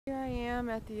Here I am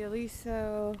at the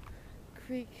Aliso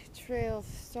Creek Trail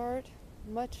start,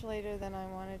 much later than I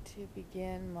wanted to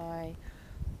begin my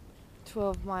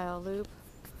 12-mile loop.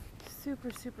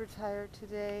 Super tired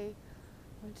today.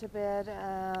 Went to bed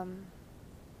at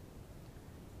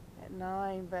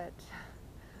 9, but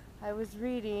I was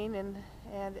reading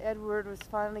and Edward was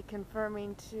finally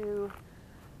confirming to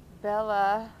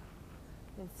Bella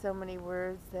in so many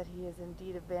words that he is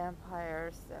indeed a vampire,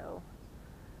 so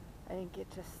I didn't get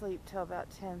to sleep till about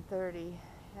 10:30,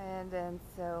 and then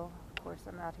so of course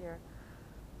I'm out here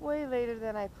way later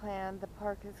than I planned. The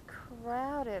park is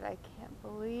crowded. I can't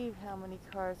believe how many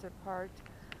cars are parked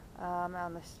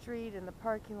on the street, in the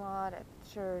parking lot, at the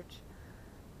church.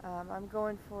 I'm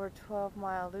going for a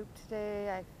 12-mile loop today.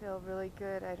 I feel really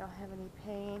good. I don't have any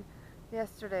pain.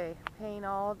 Yesterday, pain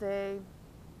all day,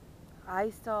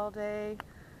 iced all day,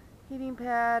 heating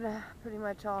pad pretty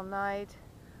much all night.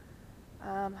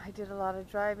 I did a lot of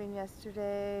driving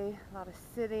yesterday, a lot of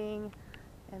sitting,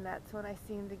 and that's when I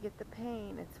seem to get the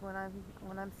pain. It's when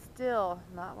I'm still,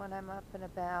 not when I'm up and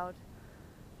about,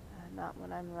 not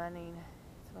when I'm running.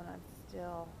 It's when I'm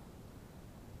still.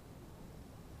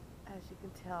 As you can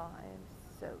tell, I am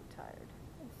so tired.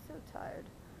 I'm so tired.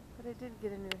 But I did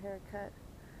get a new haircut,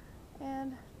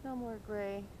 and no more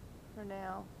gray for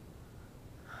now.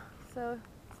 So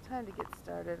it's time to get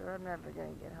started, or I'm never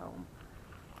going to get home.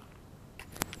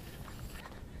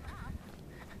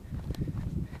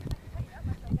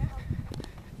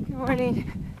 Good morning.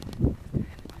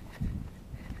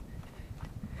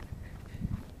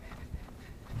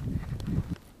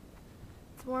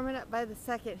 It's warming up by the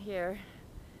second here,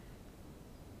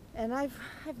 and I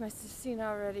must have seen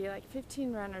already like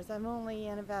 15 runners. I'm only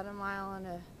in about a mile and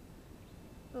a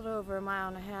little over a mile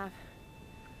and a half.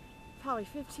 Probably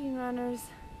 15 runners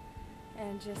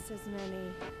and just as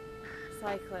many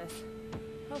cyclists.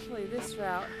 Hopefully this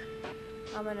route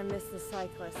I'm going to miss the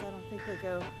cyclists. I don't think they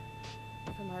go,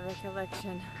 from my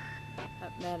recollection,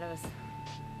 up Meadows.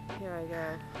 Here I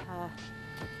go.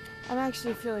 I'm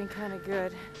actually feeling kind of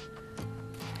good.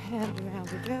 And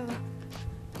around we go.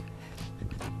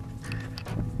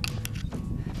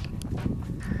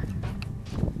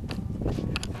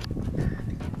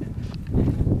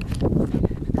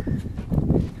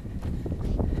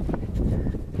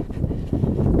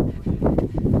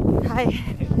 Hi.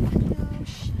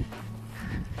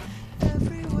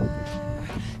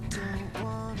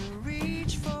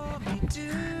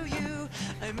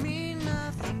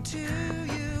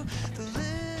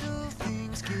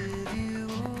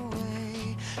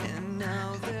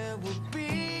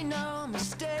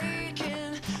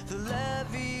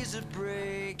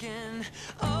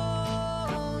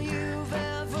 All you've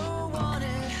ever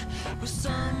wanted was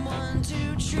someone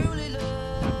to truly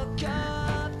look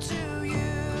up to you.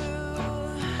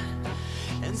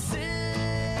 And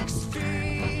 6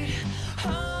 feet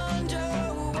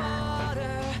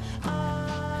underwater, I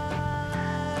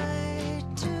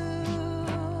do.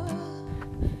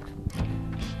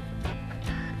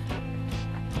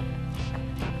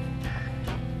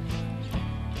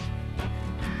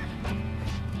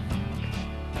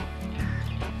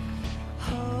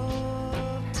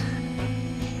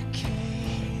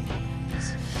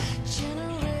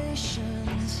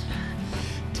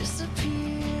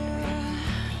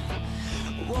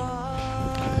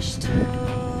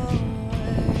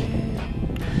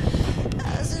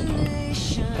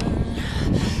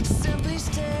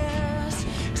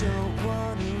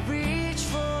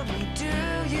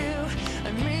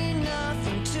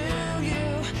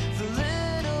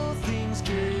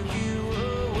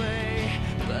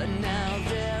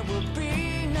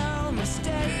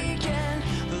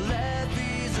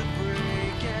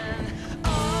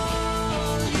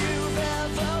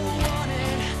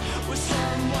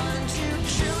 Someone to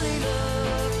truly love.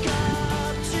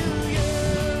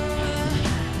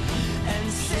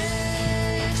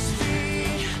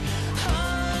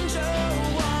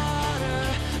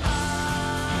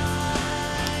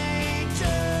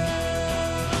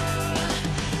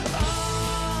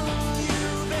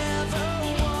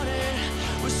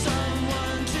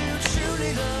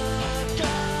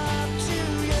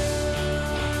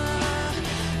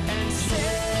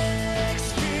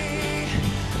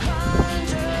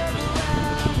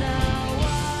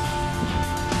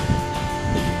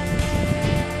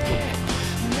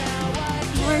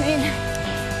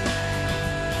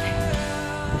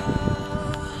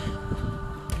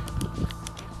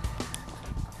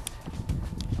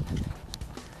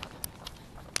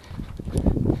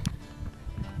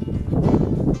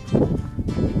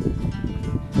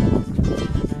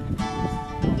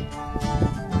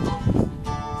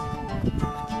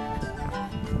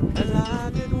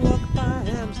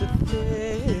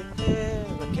 day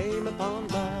I came upon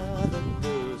Mother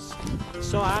Goose,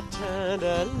 so I turned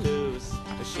her loose.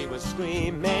 She was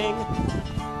screaming,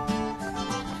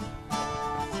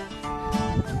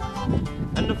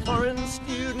 and the foreign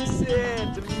student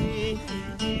said to me,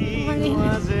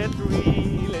 was it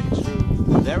really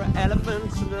true? There are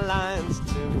elephants and lions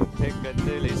too,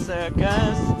 Piccadilly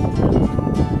Circus.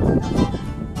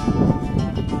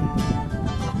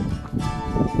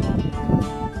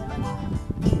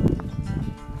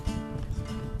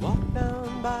 Walked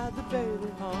down by the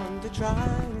bathing pond to try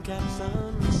and catch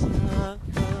some sun.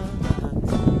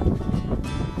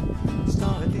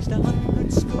 Saw at least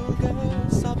 100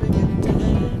 schoolgirls sobbing into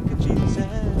handkerchiefs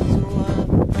as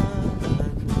one.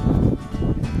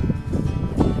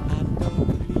 I don't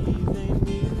believe they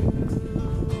knew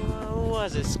I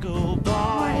was a schoolboy.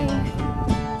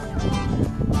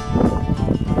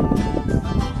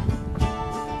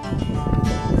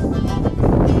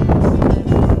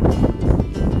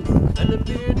 And the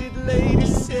bearded lady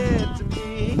said to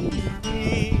me,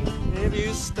 if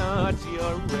you start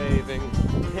your raving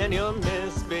and you're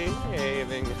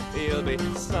misbehaving, you'll be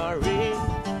sorry.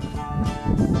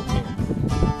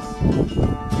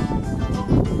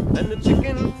 And the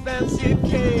chicken fancier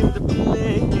came to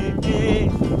play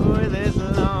with his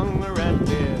long red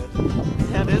beard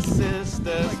and his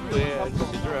sister's weird.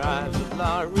 She drives a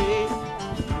lorry.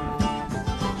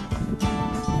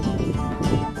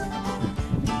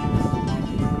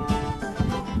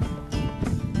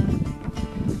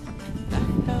 Back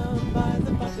down by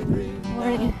the buzzing green,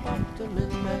 I popped them in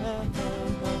their house.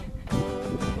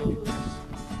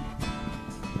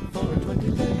 420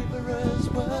 laborers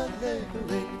were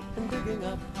laboring and digging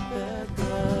up their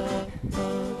clothes.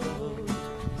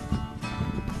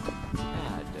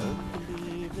 I don't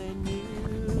believe they knew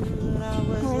that I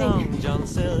was Long John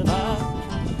Silver.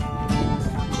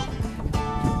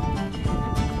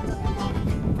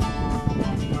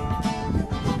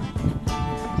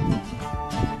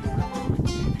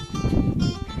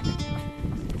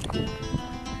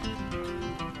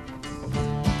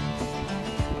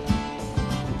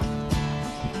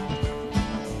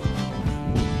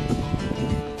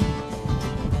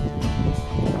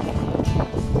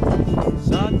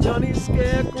 Johnny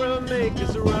Scarecrow make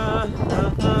his rounds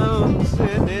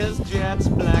in his jet's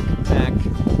black pack,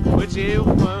 which he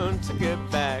won't get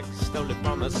back, stole it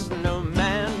from a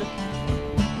snowman.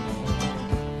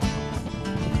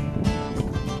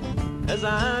 As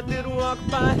I did walk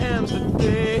by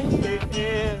Amsterdam, I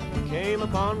came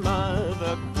upon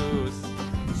Mother Goose,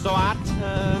 so I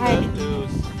turned her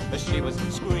loose, but she was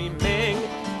screaming.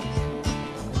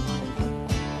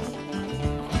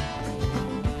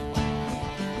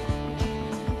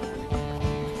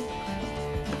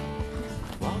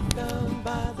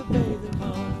 By the bathing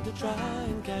pond to try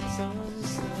and catch some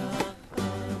sun.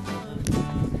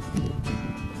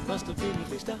 Must have been at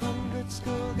least 100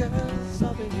 schoolgirls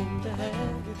sobbing into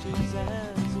handkerchiefs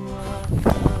as one.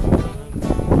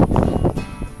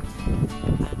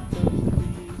 I don't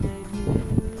believe they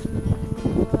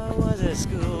knew I was a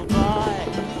schoolboy.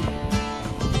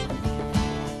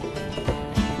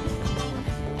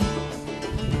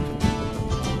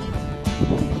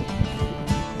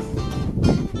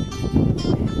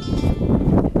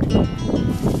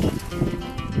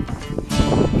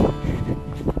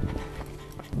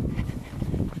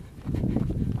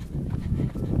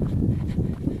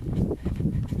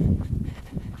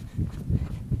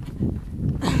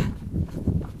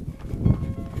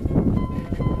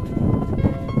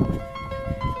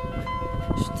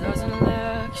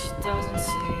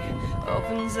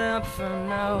 Opens up for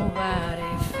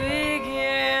nobody.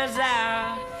 Figures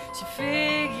out, she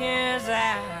figures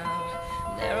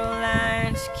out. Narrow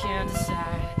line, she can't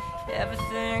decide.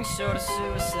 Everything short of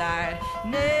suicide.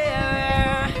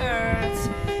 Never hurts.